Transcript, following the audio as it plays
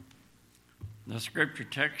The scripture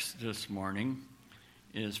text this morning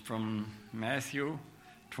is from Matthew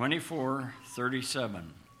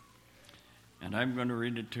 24:37. And I'm going to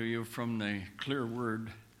read it to you from the Clear Word,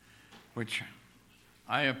 which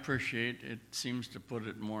I appreciate. It seems to put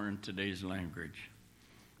it more in today's language.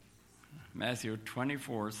 Matthew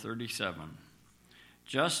 24:37.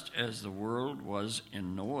 Just as the world was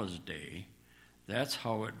in Noah's day, that's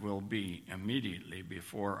how it will be immediately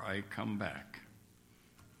before I come back.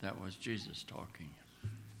 That was Jesus talking.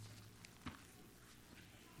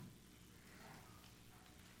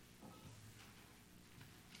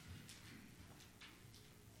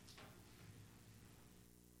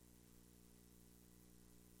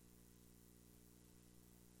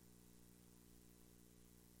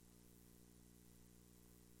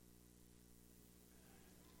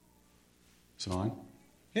 It's on?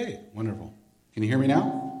 Hey, wonderful. Can you hear me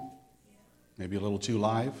now? Maybe a little too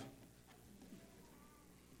live.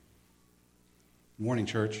 Morning,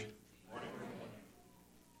 church. Morning.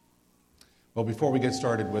 Well, before we get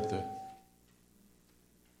started with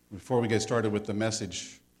the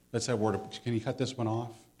message, let's have a word of, can you cut this one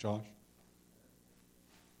off, Josh?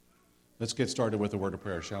 Let's get started with a word of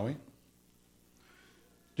prayer, shall we?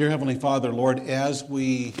 Dear Heavenly Father, Lord, as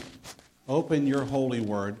we open your holy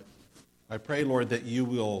word, I pray, Lord, that you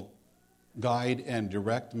will guide and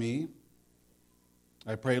direct me.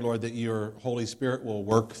 I pray, Lord, that your Holy Spirit will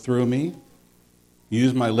work through me.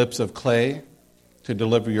 Use my lips of clay to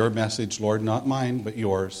deliver your message, Lord, not mine, but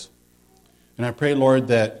yours. And I pray, Lord,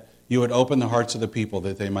 that you would open the hearts of the people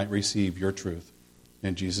that they might receive your truth.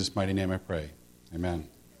 In Jesus' mighty name I pray. Amen.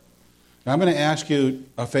 Now I'm going to ask you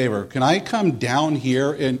a favor. Can I come down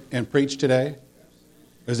here and preach today?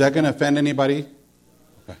 Is that going to offend anybody?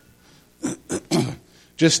 Okay.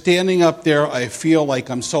 Just standing up there, I feel like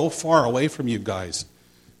I'm so far away from you guys.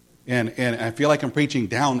 And I feel like I'm preaching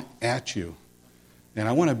down at you. And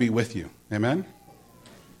I want to be with you. Amen?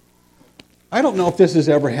 I don't know if this has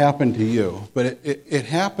ever happened to you, but it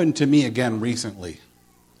happened to me again recently.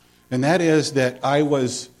 And that is that I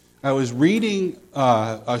was reading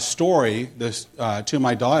a story to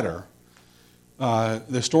my daughter,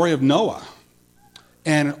 the story of Noah.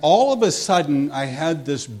 And all of a sudden, I had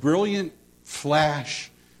this brilliant flash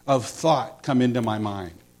of thought come into my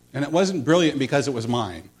mind. And it wasn't brilliant because it was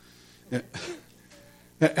mine.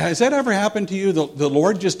 Has that ever happened to you? The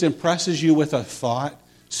Lord just impresses you with a thought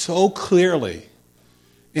so clearly.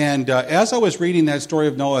 And as I was reading that story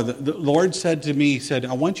of Noah, the Lord said to me,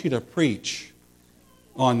 I want you to preach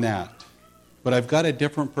on that. But I've got a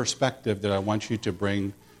different perspective that I want you to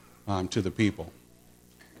bring to the people.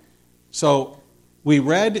 So we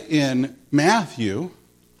read in Matthew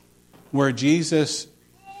where Jesus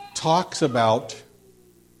talks about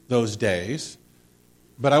those days.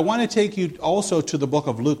 But I want to take you also to the book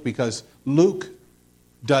of Luke because Luke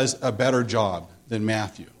does a better job than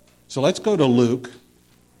Matthew. So let's go to Luke.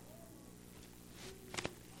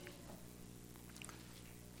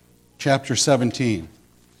 Chapter 17.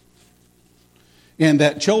 And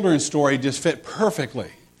that children's story just fit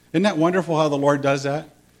perfectly. Isn't that wonderful how the Lord does that?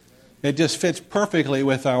 It just fits perfectly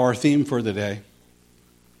with our theme for the day.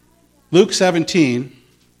 Luke 17,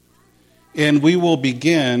 and we will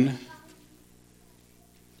begin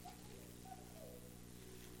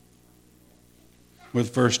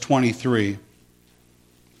with verse 23.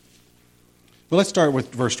 Well, let's start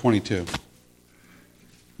with verse 22.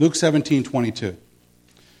 Luke 17:22.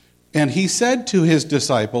 And he said to his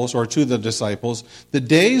disciples, or to the disciples, the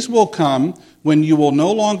days will come when you will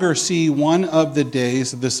no longer see one of the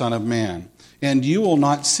days of the Son of Man, and you will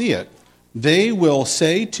not see it. They will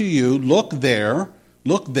say to you, look there,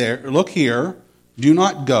 look here, do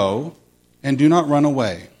not go, and do not run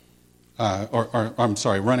away.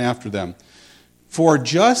 Run after them. For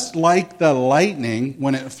just like the lightning,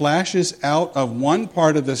 when it flashes out of one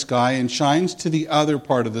part of the sky and shines to the other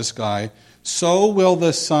part of the sky, so will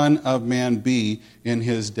the Son of Man be in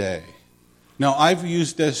his day. Now, I've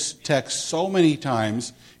used this text so many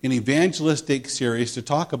times in evangelistic series to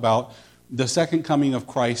talk about the second coming of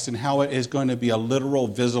Christ and how it is going to be a literal,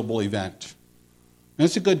 visible event. And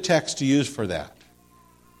it's a good text to use for that.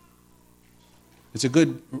 It's a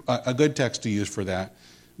good text to use for that.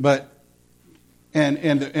 But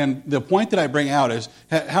And the point that I bring out is,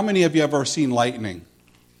 how many of you have ever seen lightning?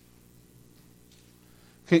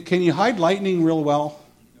 Can you hide lightning real well?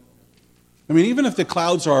 I mean, even if the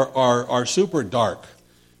clouds are super dark,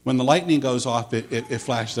 when the lightning goes off, it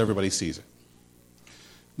flashes, everybody sees it.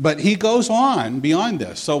 But he goes on beyond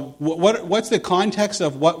this. So what's the context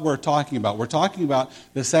of what we're talking about? We're talking about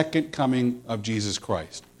the second coming of Jesus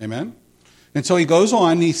Christ. Amen? And so he goes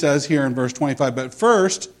on, he says here in verse 25, but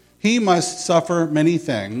first, he must suffer many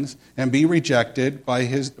things and be rejected by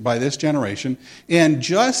this generation. And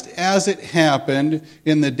just as it happened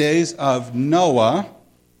in the days of Noah,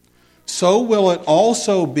 so will it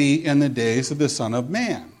also be in the days of the Son of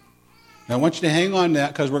Man. Now I want you to hang on to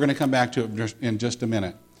that because we're going to come back to it in just a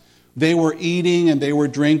minute. They were eating and they were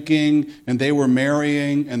drinking and they were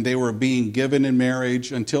marrying and they were being given in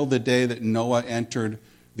marriage until the day that Noah entered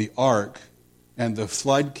the ark and the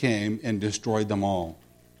flood came and destroyed them all.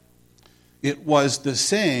 It was the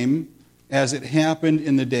same as it happened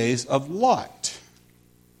in the days of Lot.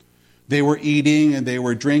 They were eating and they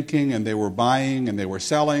were drinking and they were buying and they were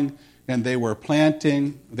selling and they were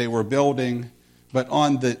planting, they were building. But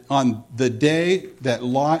on the day that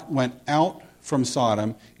Lot went out from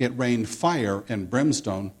Sodom, it rained fire and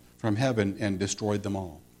brimstone from heaven and destroyed them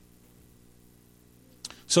all.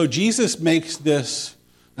 So Jesus makes this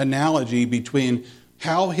analogy between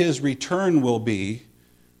how his return will be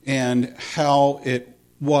and how it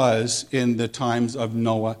was in the times of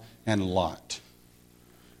Noah and Lot.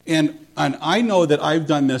 And I know that I've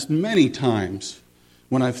done this many times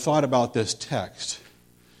when I've thought about this text.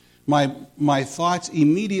 My thoughts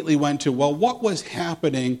immediately went to, well, what was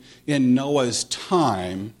happening in Noah's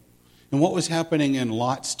time and what was happening in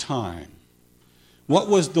Lot's time? What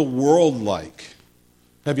was the world like?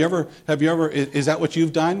 Have you ever, is that what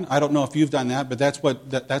you've done? I don't know if you've done that, but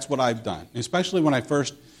that's what I've done. Especially when I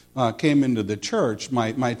first came into the church,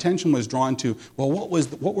 my attention was drawn to, well,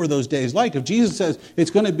 what were those days like? If Jesus says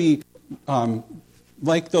it's going to be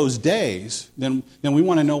like those days, then we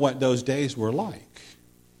want to know what those days were like.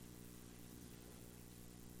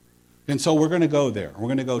 And so we're going to go there. We're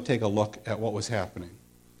going to go take a look at what was happening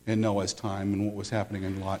in Noah's time and what was happening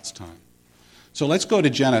in Lot's time. So let's go to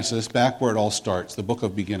Genesis, back where it all starts, the book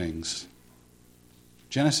of beginnings.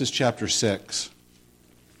 Genesis chapter 6.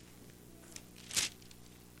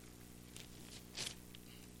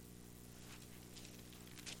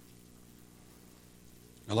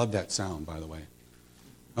 I love that sound, by the way.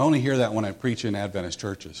 I only hear that when I preach in Adventist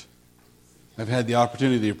churches. I've had the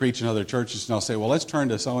opportunity to preach in other churches, and I'll say, well, let's turn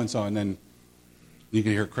to so-and-so, and then you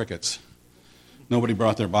can hear crickets. Nobody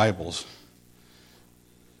brought their Bibles.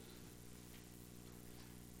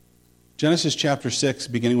 Genesis chapter 6,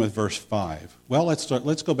 beginning with verse 5. Well, let's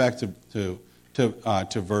go back to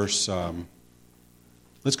verse.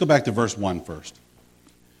 Let's go back to verse 1 first.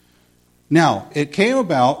 Now, it came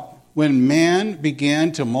about when man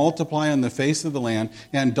began to multiply on the face of the land,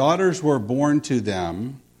 and daughters were born to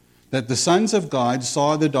them, that the sons of God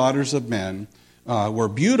saw the daughters of men were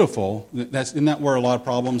beautiful. Isn't that where a lot of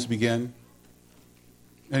problems begin?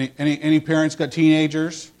 Any parents got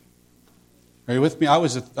teenagers? Are you with me? I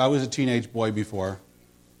was a teenage boy before.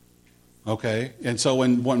 Okay, and so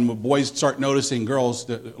when boys start noticing girls,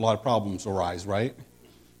 a lot of problems arise, right?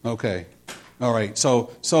 Okay, all right.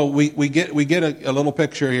 So we get a little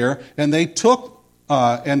picture here, and they took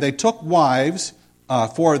wives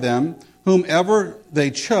for them, whomever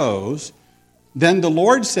they chose. Then the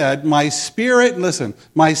Lord said, my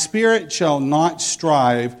spirit shall not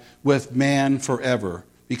strive with man forever,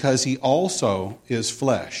 because he also is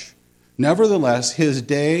flesh. Nevertheless, his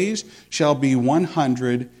days shall be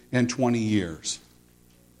 120 years.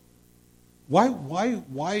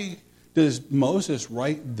 Why does Moses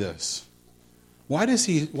write this? Why does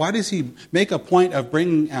he make a point of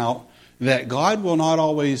bringing out that God will not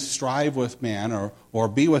always strive with man or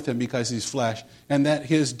be with him because he's flesh, and that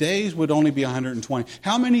his days would only be 120?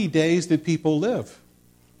 How many days did people live?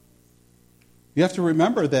 You have to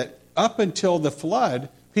remember that up until the flood,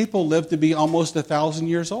 people lived to be almost 1,000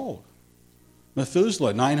 years old.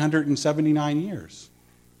 Methuselah, 979 years.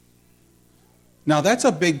 Now that's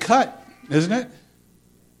a big cut, isn't it?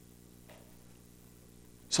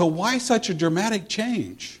 So why such a dramatic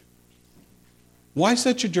change? Why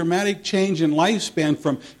such a dramatic change in lifespan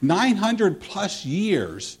from 900 plus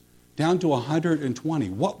years down to 120?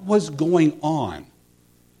 What was going on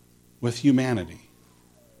with humanity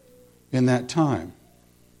in that time?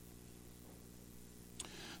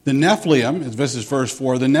 The Nephilim, this is verse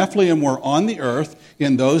 4, the Nephilim were on the earth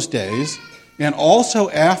in those days, and also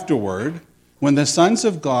afterward, when the sons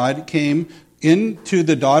of God came into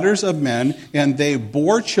the daughters of men, and they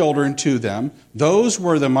bore children to them. Those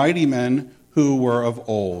were the mighty men who were of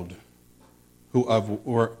old,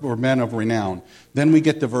 were men of renown. Then we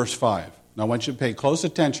get to verse 5. Now I want you to pay close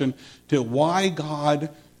attention to why God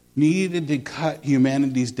needed to cut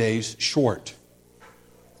humanity's days short.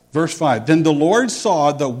 Verse 5, then the Lord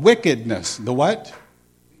saw the wickedness. The what?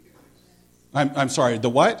 I'm sorry, the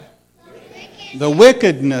what? The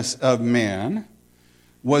wickedness of man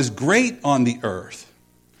was great on the earth,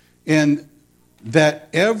 and that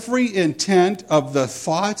every intent of the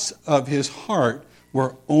thoughts of his heart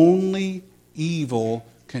were only evil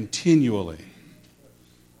continually.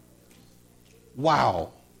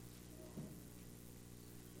 Wow.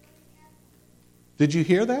 Did you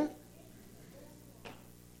hear that?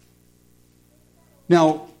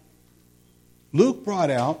 Now, Luke brought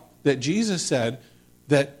out that Jesus said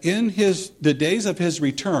that in the days of his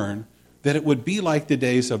return, that it would be like the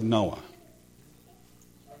days of Noah.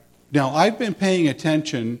 Now, I've been paying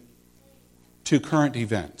attention to current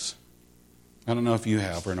events. I don't know if you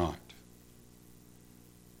have or not.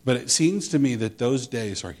 But it seems to me that those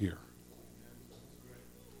days are here.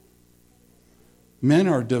 Men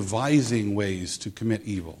are devising ways to commit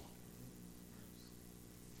evil.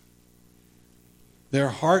 Their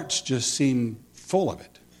hearts just seem full of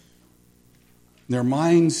it. Their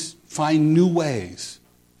minds find new ways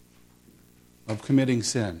of committing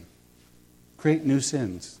sin. Create new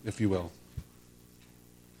sins, if you will.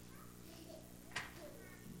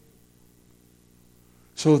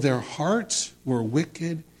 So their hearts were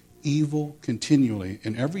wicked, evil continually,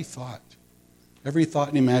 and every thought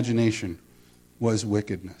and imagination was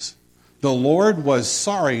wickedness. The Lord was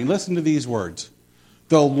sorry. Listen to these words.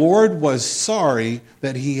 The Lord was sorry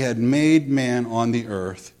that he had made man on the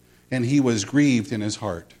earth, and he was grieved in his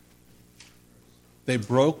heart. They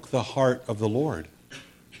broke the heart of the Lord.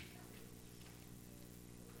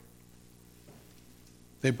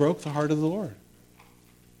 They broke the heart of the Lord.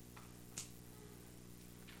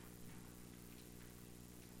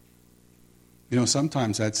 You know,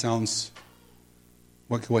 sometimes that sounds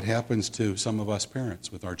like what happens to some of us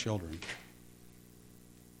parents with our children.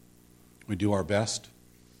 We do our best.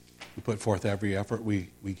 We put forth every effort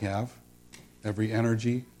we have, every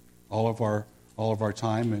energy, all of our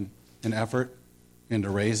time and effort into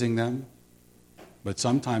raising them. But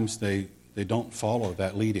sometimes they don't follow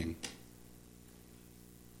that leading.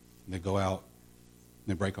 They go out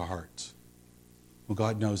and they break our hearts. Well,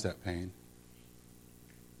 God knows that pain.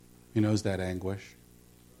 He knows that anguish.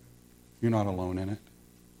 You're not alone in it.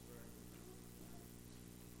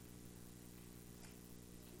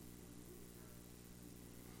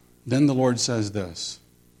 Then the Lord says this,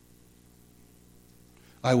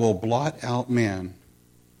 I will blot out man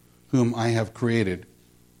whom I have created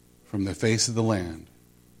from the face of the land.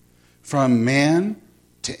 From man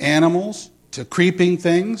to animals to creeping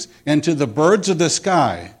things and to the birds of the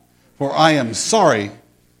sky, for I am sorry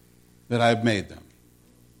that I've made them.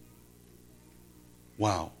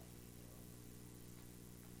 Wow.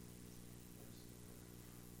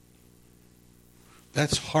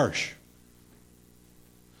 That's harsh.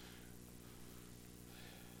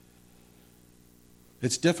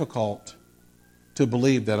 It's difficult to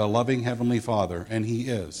believe that a loving Heavenly Father, and He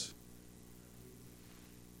is,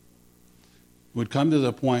 would come to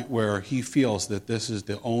the point where He feels that this is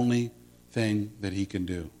the only thing that He can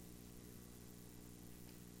do.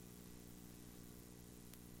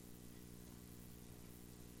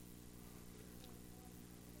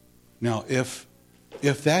 Now, if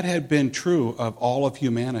that had been true of all of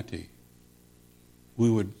humanity, we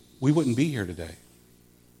wouldn't be here today.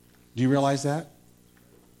 Do you realize that?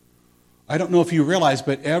 I don't know if you realize,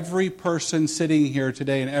 but every person sitting here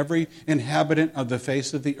today and every inhabitant of the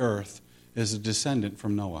face of the earth is a descendant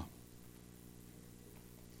from Noah.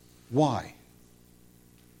 Why?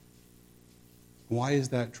 Why is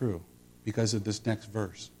that true? Because of this next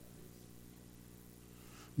verse.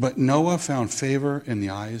 But Noah found favor in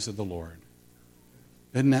the eyes of the Lord.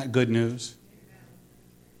 Isn't that good news?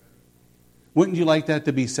 Wouldn't you like that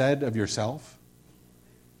to be said of yourself?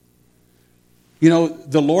 You know,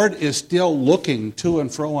 the Lord is still looking to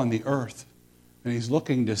and fro on the earth, and He's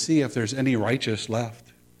looking to see if there's any righteous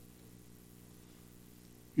left.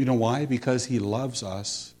 You know why? Because He loves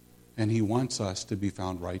us, and He wants us to be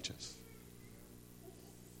found righteous.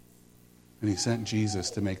 And He sent Jesus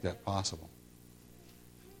to make that possible.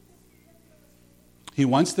 He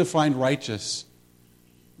wants to find righteousness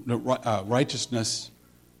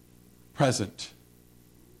present.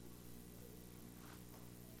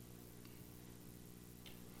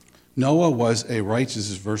 Noah was a righteous,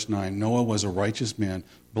 this is verse 9, Noah was a righteous man,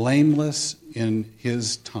 blameless in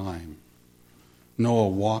his time. Noah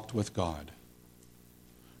walked with God.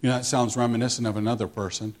 You know, that sounds reminiscent of another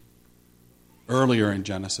person. Earlier in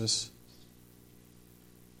Genesis,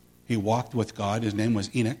 he walked with God. His name was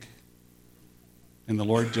Enoch. And the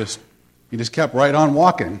Lord just kept right on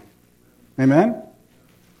walking. Amen?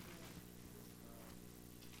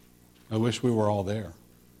 I wish we were all there.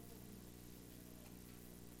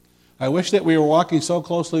 I wish that we were walking so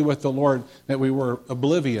closely with the Lord that we were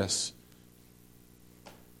oblivious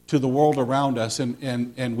to the world around us,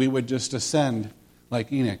 and we would just ascend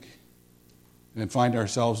like Enoch and find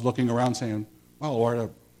ourselves looking around saying, "Wow, Lord,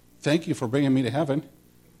 thank you for bringing me to heaven.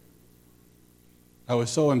 I was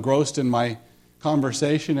so engrossed in my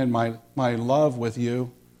conversation and my love with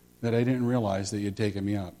you that I didn't realize that you'd taken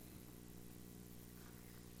me up."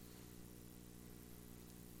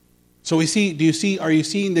 So are you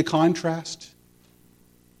seeing the contrast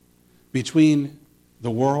between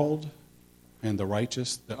the world and the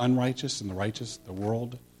righteous, the unrighteous and the righteous, the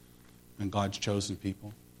world and God's chosen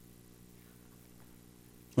people?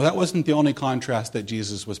 Well, that wasn't the only contrast that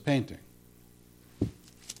Jesus was painting.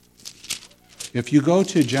 If you go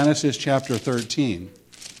to Genesis chapter 13,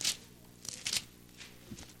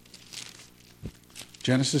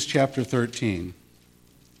 Genesis chapter 13.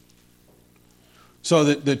 So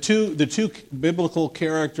the two biblical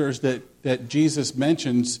characters that Jesus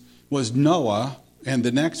mentions was Noah, and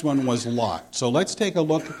the next one was Lot. So let's take a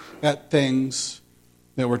look at things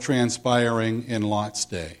that were transpiring in Lot's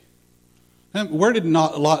day. And where did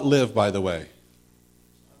Lot live, by the way?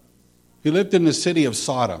 He lived in the city of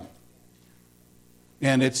Sodom,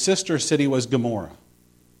 and its sister city was Gomorrah.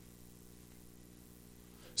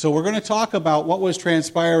 So we're going to talk about what was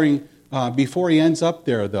transpiring before he ends up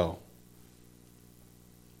there, though.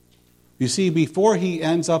 You see, before he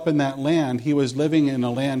ends up in that land, he was living in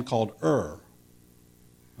a land called Ur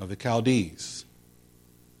of the Chaldees,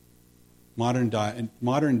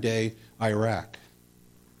 modern day Iraq.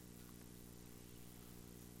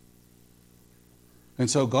 And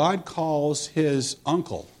so God calls his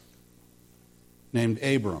uncle, named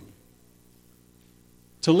Abram,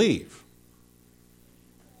 to leave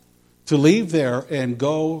there and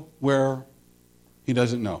go where he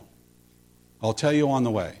doesn't know. I'll tell you on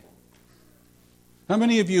the way. How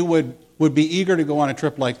many of you would be eager to go on a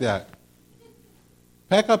trip like that?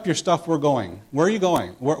 Pack up your stuff, we're going. Where are you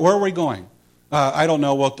going? Where are we going? I don't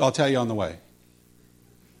know, I'll tell you on the way.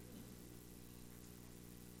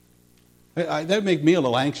 That'd make me a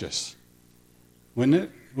little anxious, wouldn't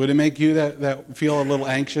it? Would it make you that feel a little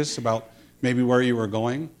anxious about maybe where you were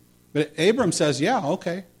going? But Abram says, yeah,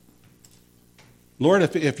 okay. Lord,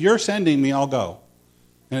 if you're sending me, I'll go.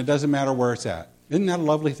 And it doesn't matter where it's at. Isn't that a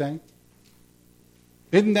lovely thing?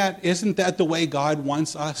 Isn't that the way God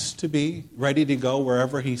wants us to be, ready to go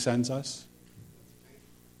wherever he sends us?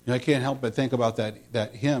 I can't help but think about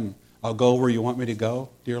that hymn, I'll go where you want me to go,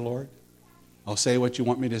 dear Lord. I'll say what you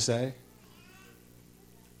want me to say.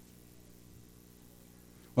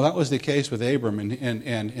 Well, that was the case with Abram,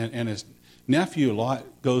 and his nephew Lot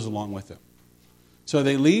goes along with him. So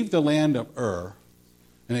they leave the land of Ur,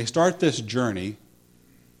 and they start this journey.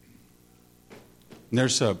 And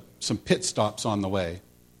there's some pit stops on the way.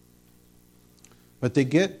 But they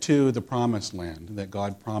get to the promised land that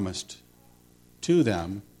God promised to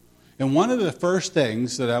them. And one of the first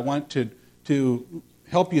things that I want to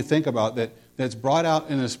help you think about that's brought out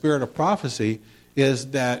in the spirit of prophecy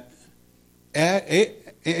is that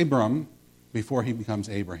Abram, before he becomes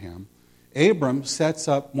Abraham, Abram sets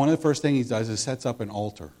up, one of the first things he does is sets up an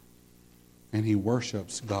altar. And he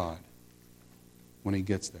worships God when he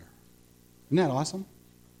gets there. Isn't that awesome?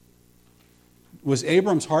 Was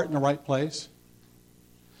Abram's heart in the right place?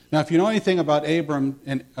 Now, if you know anything about Abram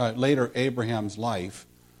and later Abraham's life,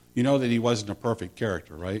 you know that he wasn't a perfect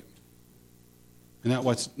character, right? Isn't that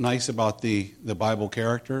what's nice about the Bible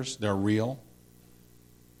characters? They're real.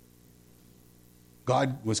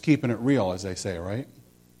 God was keeping it real, as they say, right?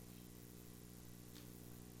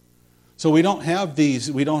 So we don't have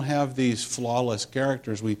these flawless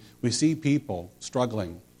characters. We see people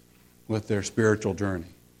struggling with their spiritual journey.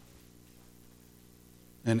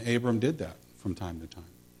 And Abram did that from time to time.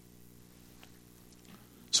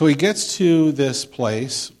 So he gets to this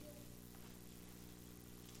place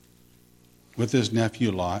with his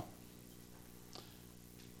nephew Lot.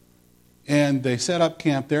 And they set up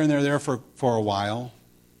camp there, and they're there for a while.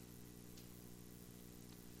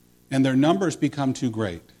 And their numbers become too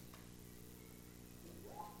great.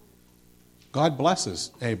 God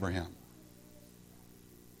blesses Abraham.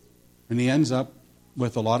 And he ends up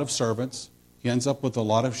with a lot of servants. He ends up with a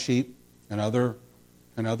lot of sheep and other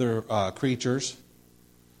creatures.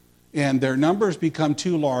 And their numbers become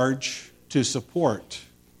too large to support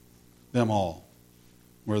them all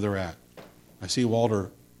where they're at. I see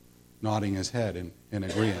Walter nodding his head in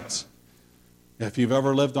agreement. If you've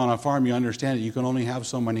ever lived on a farm, you understand that you can only have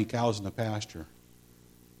so many cows in the pasture,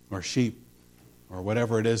 or sheep, or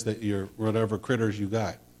whatever it is whatever critters you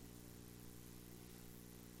got.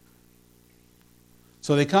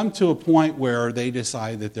 So they come to a point where they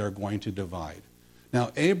decide that they're going to divide.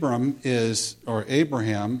 Now, Abraham is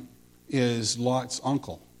Lot's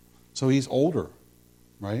uncle. So he's older,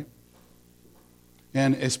 right?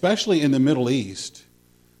 And especially in the Middle East,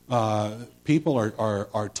 people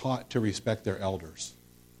are taught to respect their elders.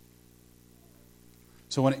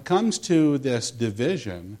 So when it comes to this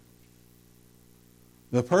division,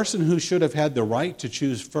 the person who should have had the right to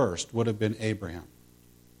choose first would have been Abraham.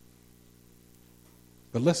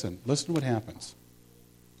 But listen to what happens.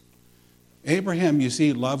 Abraham, you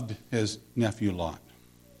see, loved his nephew Lot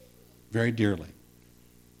very dearly.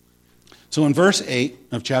 So in verse 8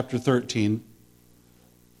 of chapter 13,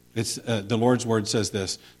 the Lord's word says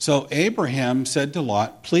this. So Abraham said to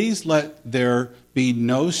Lot, please let there be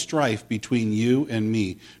no strife between you and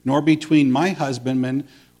me, nor between my husbandman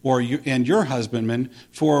and your husbandman,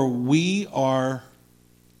 for we are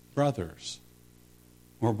brothers.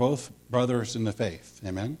 We're both brothers in the faith.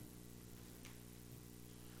 Amen?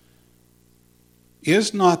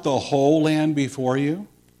 Is not the whole land before you?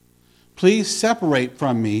 Please separate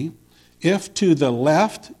from me. If to the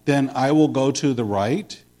left, then I will go to the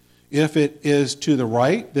right. If it is to the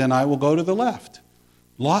right, then I will go to the left.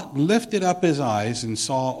 Lot lifted up his eyes and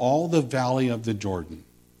saw all the valley of the Jordan,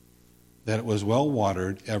 that it was well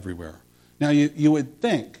watered everywhere. Now you would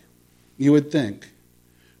think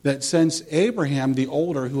that since Abraham, the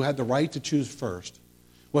older, who had the right to choose first,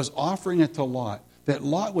 was offering it to Lot, that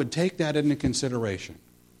Lot would take that into consideration.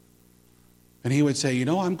 And he would say,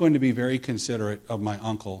 I'm going to be very considerate of my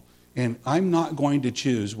uncle, and I'm not going to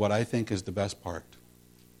choose what I think is the best part.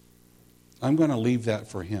 I'm going to leave that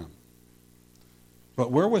for him. But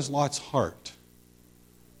where was Lot's heart?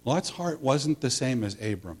 Lot's heart wasn't the same as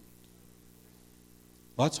Abram.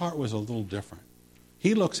 Lot's heart was a little different.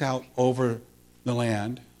 He looks out over the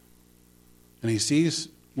land, and he sees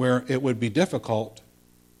where it would be difficult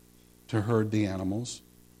to herd the animals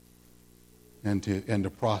and to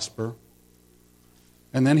prosper.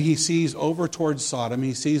 And then he sees over towards Sodom.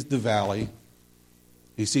 He sees the valley.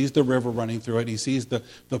 He sees the river running through it. He sees the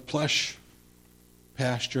plush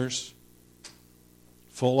pastures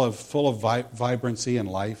full of vibrancy and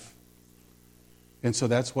life. And so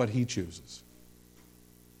that's what he chooses.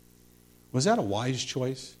 Was that a wise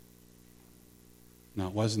choice? No,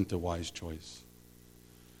 it wasn't a wise choice.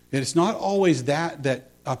 It's not always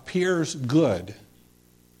that appears good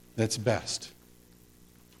that's best.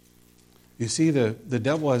 You see, the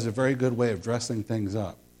devil has a very good way of dressing things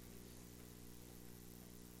up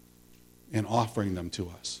and offering them to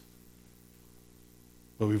us.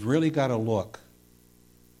 But we've really got to look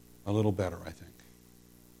a little better, I think,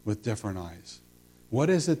 with different eyes.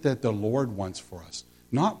 What is it that the Lord wants for us?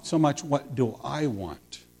 Not so much what do I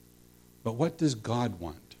want, but what does God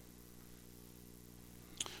want?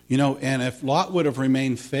 And if Lot would have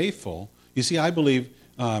remained faithful, you see, I believe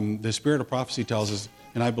the spirit of prophecy tells us,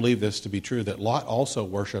 and I believe this to be true, that Lot also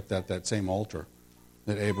worshipped at that same altar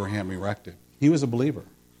that Abraham erected. He was a believer.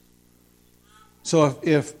 So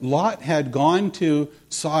if Lot had gone to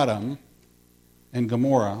Sodom and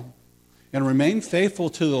Gomorrah and remained faithful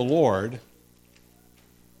to the Lord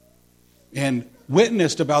and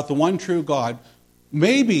witnessed about the one true God,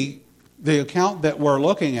 maybe the account that we're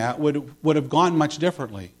looking at would have gone much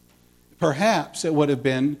differently. Perhaps it would have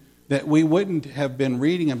been that we wouldn't have been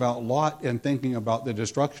reading about Lot and thinking about the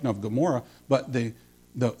destruction of Gomorrah, but the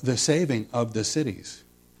saving of the cities.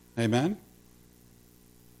 Amen?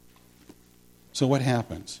 So what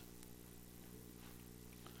happens?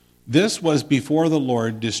 This was before the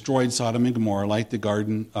Lord destroyed Sodom and Gomorrah like the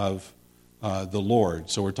garden of the Lord.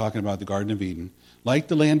 So we're talking about the Garden of Eden. Like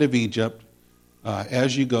the land of Egypt,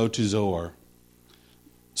 as you go to Zoar.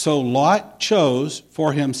 So Lot chose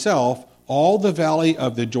for himself all the valley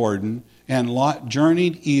of the Jordan, and Lot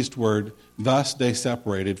journeyed eastward. Thus they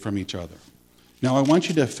separated from each other. Now I want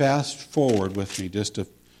you to fast forward with me just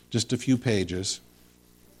a few pages.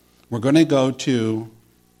 We're going to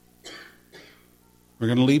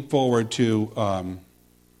leap forward to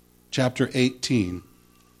chapter 18.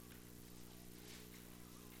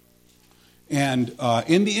 And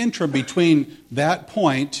in the interim between that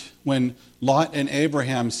point when Lot and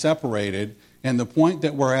Abraham separated and the point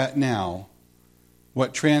that we're at now,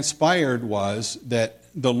 what transpired was that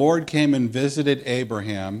the Lord came and visited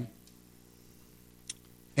Abraham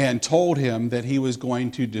and told him that he was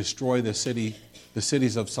going to destroy the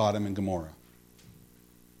cities of Sodom and Gomorrah.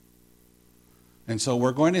 And so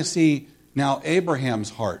we're going to see now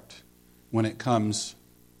Abraham's heart when it comes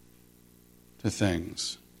to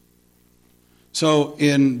things. So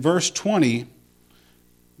in verse 20,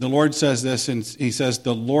 the Lord says this, and he says,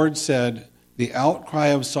 the Lord said, the outcry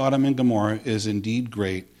of Sodom and Gomorrah is indeed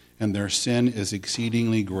great, and their sin is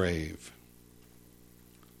exceedingly grave.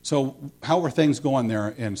 So how were things going there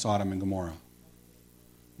in Sodom and Gomorrah?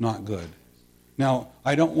 not good. Now,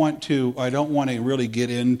 I don't want to really get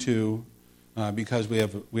into, because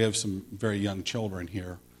we have some very young children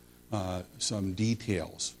here, some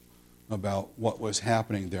details about what was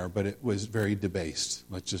happening there, but it was very debased,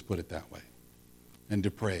 let's just put it that way, and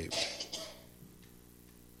depraved.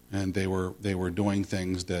 And they were doing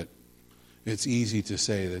things that it's easy to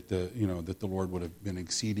say that the Lord would have been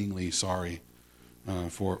exceedingly sorry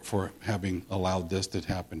for having allowed this to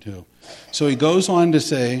happen too. So he goes on to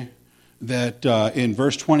say that in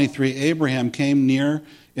verse 23, Abraham came near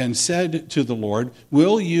and said to the Lord,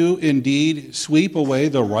 "Will you indeed sweep away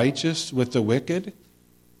the righteous with the wicked?"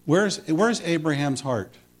 Where's Abraham's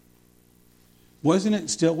heart? Wasn't it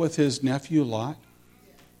still with his nephew Lot?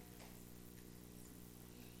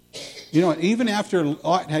 You know, even after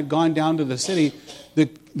Lot had gone down to the city,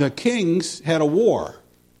 the kings had a war.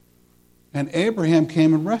 And Abraham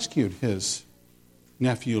came and rescued his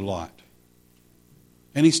nephew Lot.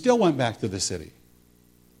 And he still went back to the city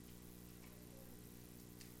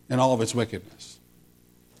and all of its wickedness.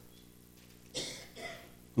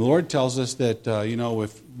 The Lord tells us that,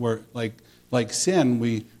 if we're like sin,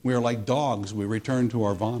 we are like dogs. We return to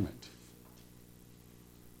our vomit.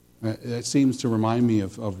 That seems to remind me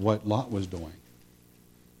of what Lot was doing.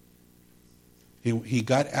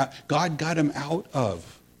 God got him out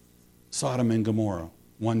of Sodom and Gomorrah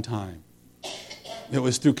one time. It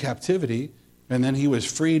was through captivity, and then he was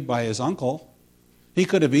freed by his uncle. He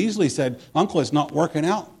could have easily said, "Uncle, it's not working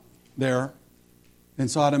out there in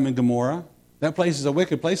Sodom and Gomorrah. That place is a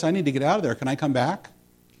wicked place. I need to get out of there. Can I come back?"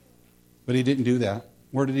 But he didn't do that.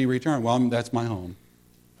 Where did he return? Well, that's my home.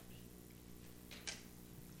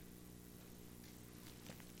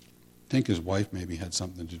 I think his wife maybe had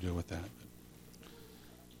something to do with that.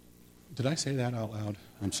 Did I say that out loud?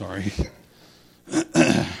 I'm sorry.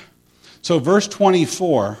 So verse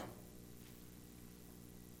 24,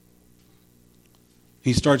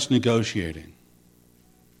 he starts negotiating.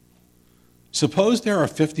 "Suppose there are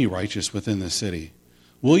 50 righteous within the city.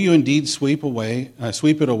 Will you indeed sweep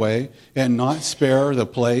it away, and not spare the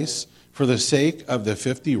place for the sake of the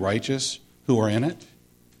 50 righteous who are in it?"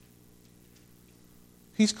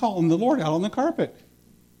 He's calling the Lord out on the carpet.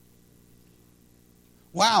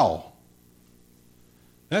 Wow.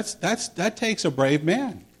 That takes a brave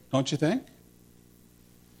man, don't you think?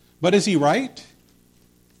 But is he right?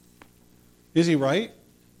 Is he right?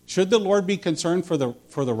 Should the Lord be concerned for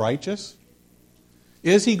the righteous?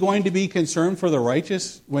 Is he going to be concerned for the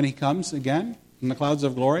righteous when he comes again in the clouds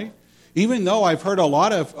of glory? Even though I've heard a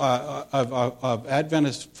lot of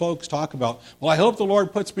Adventist folks talk about, well, I hope the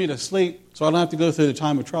Lord puts me to sleep so I don't have to go through the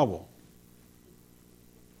time of trouble.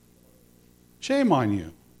 Shame on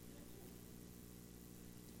you.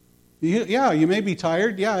 Yeah, you may be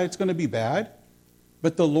tired. Yeah, it's going to be bad.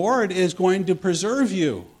 But the Lord is going to preserve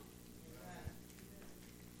you.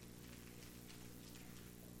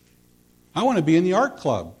 I want to be in the art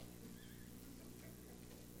club.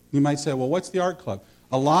 You might say, well, what's the art club?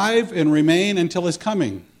 Alive and remain until his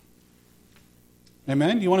coming.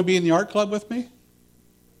 Amen? You want to be in the art club with me?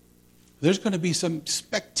 There's going to be some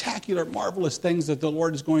spectacular, marvelous things that the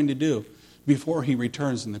Lord is going to do before he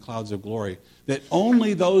returns in the clouds of glory, that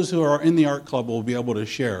only those who are in the art club will be able to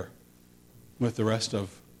share with the rest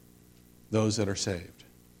of those that are saved.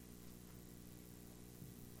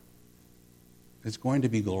 It's going to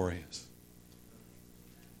be glorious.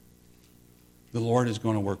 The Lord is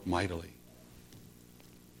going to work mightily.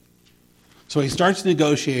 So he starts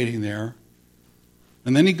negotiating there,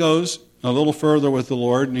 and then he goes a little further with the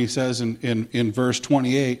Lord, and he says in verse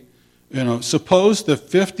 28, suppose the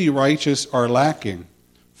 50 righteous are lacking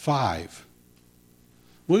 5.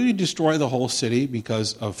 Will you destroy the whole city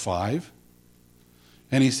because of 5?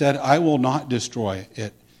 And he said, I will not destroy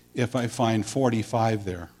it if I find 45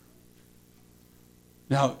 there.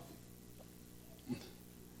 Now,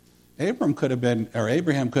 Abraham could have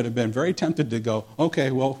been very tempted to go,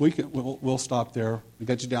 okay, well, we'll stop there. We'll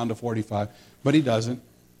get you down to 45. But he doesn't.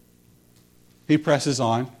 He presses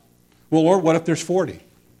on. Well, Lord, what if there's 40?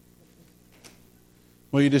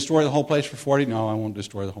 Will you destroy the whole place for 40? No, I won't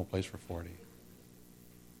destroy the whole place for 40.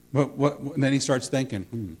 But then he starts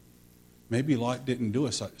thinking, maybe Lot didn't do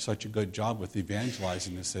such a good job with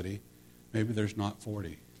evangelizing the city. Maybe there's not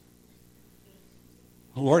 40.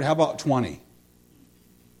 Lord, how about 20?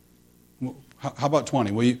 How about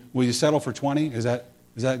 20? Will you settle for 20? Is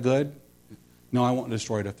that good? No, I won't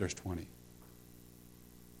destroy it if there's 20.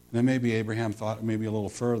 Then maybe Abraham thought maybe a little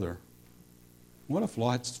further. What if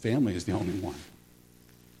Lot's family is the only one?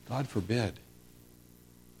 God forbid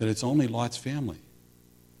that it's only Lot's family.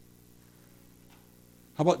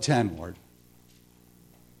 How about 10, Lord?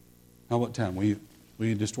 How about 10? Will Will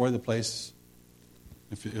you destroy the place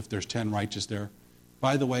if there's 10 righteous there?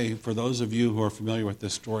 By the way, for those of you who are familiar with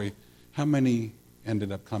this story, how many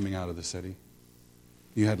ended up coming out of the city?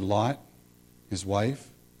 You had Lot, his wife,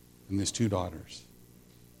 and his 2 daughters.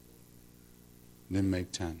 And then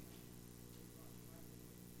make 10.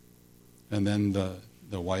 And then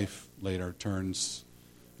the wife later turns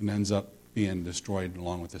and ends up being destroyed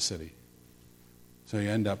along with the city. So you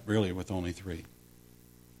end up really with only 3.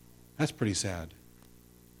 That's pretty sad.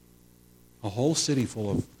 A whole city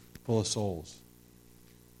full of souls.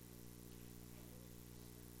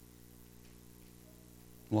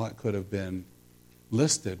 Well, it could have been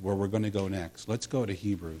listed where we're going to go next. Let's go to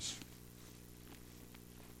Hebrews.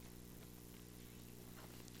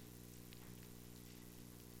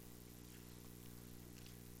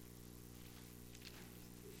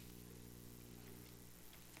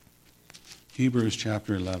 Hebrews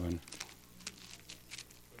chapter 11.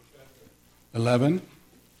 11.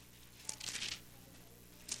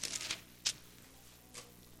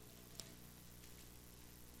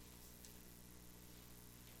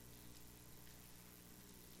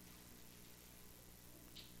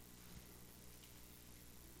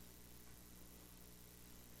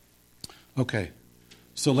 Okay,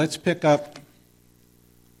 so let's pick up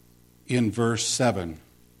in verse 7.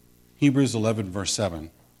 Hebrews 11, verse 7.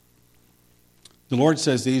 The Lord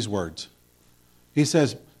says these words. He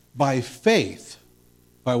says, by faith.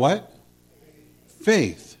 By what?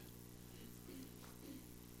 Faith.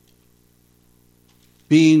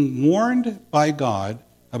 Being warned by God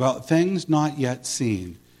about things not yet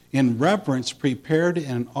seen, in reverence prepared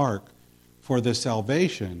an ark for the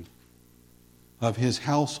salvation of his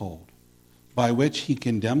household, by which he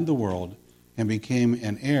condemned the world and became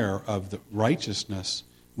an heir of the righteousness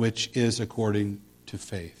which is according to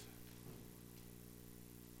faith.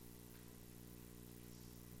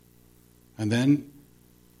 And then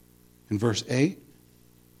in verse 8,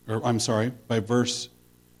 by verse 8.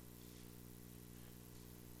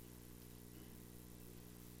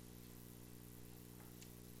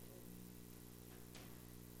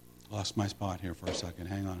 Lost my spot here for a second.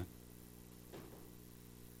 Hang on.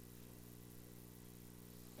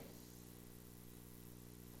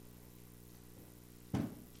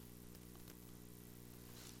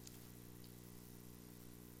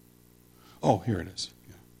 Oh, here it is.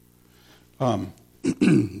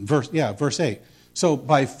 Verse 8. So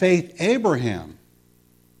by faith Abraham,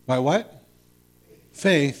 by what?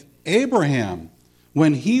 Faith Abraham,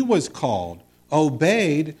 when he was called,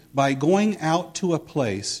 obeyed by going out to a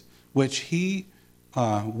place which he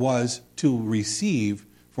was to receive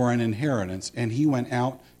for an inheritance, and he went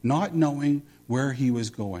out not knowing where he was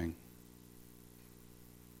going.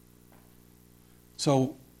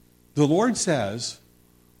 So the Lord says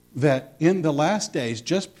that in the last days,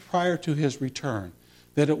 just prior to his return,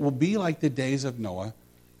 that it will be like the days of Noah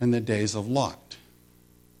and the days of Lot.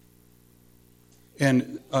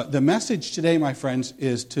 And the message today, my friends,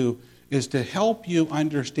 is to help you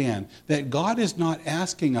understand that God is not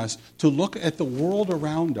asking us to look at the world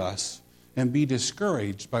around us and be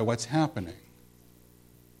discouraged by what's happening,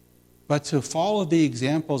 but to follow the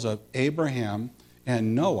examples of Abraham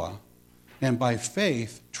and Noah, and by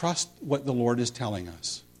faith, trust what the Lord is telling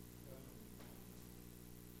us.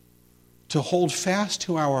 To hold fast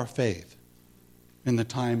to our faith in the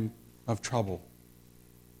time of trouble.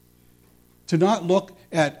 To not look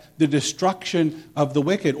at the destruction of the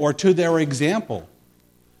wicked or to their example,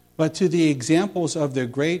 but to the examples of the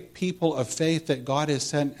great people of faith that God has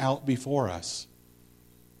sent out before us,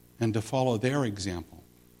 and to follow their example.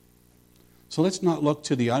 So let's not look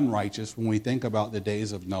to the unrighteous when we think about the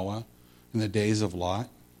days of Noah and the days of Lot,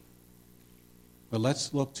 but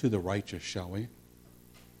let's look to the righteous, shall we?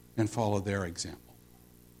 And follow their example.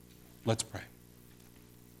 Let's pray.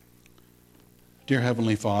 Dear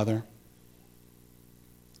Heavenly Father,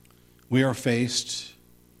 we are faced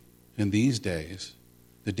in these days,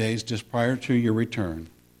 the days just prior to your return,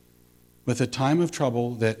 with a time of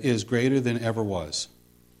trouble that is greater than ever was.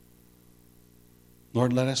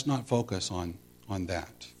 Lord, let us not focus on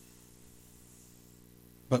that.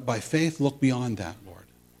 But by faith, look beyond that, Lord,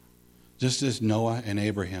 just as Noah and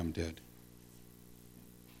Abraham did.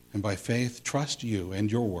 And by faith, trust you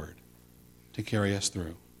and your word to carry us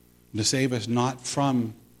through, to save us not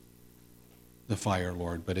from the fire,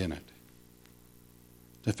 Lord, but in it.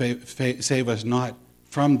 To save us not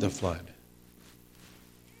from the flood,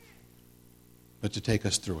 but to take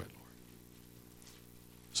us through it, Lord.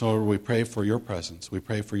 So Lord, we pray for your presence. We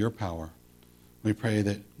pray for your power. We pray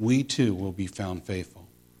that we too will be found faithful.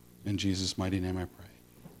 In Jesus' mighty name I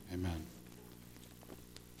pray. Amen.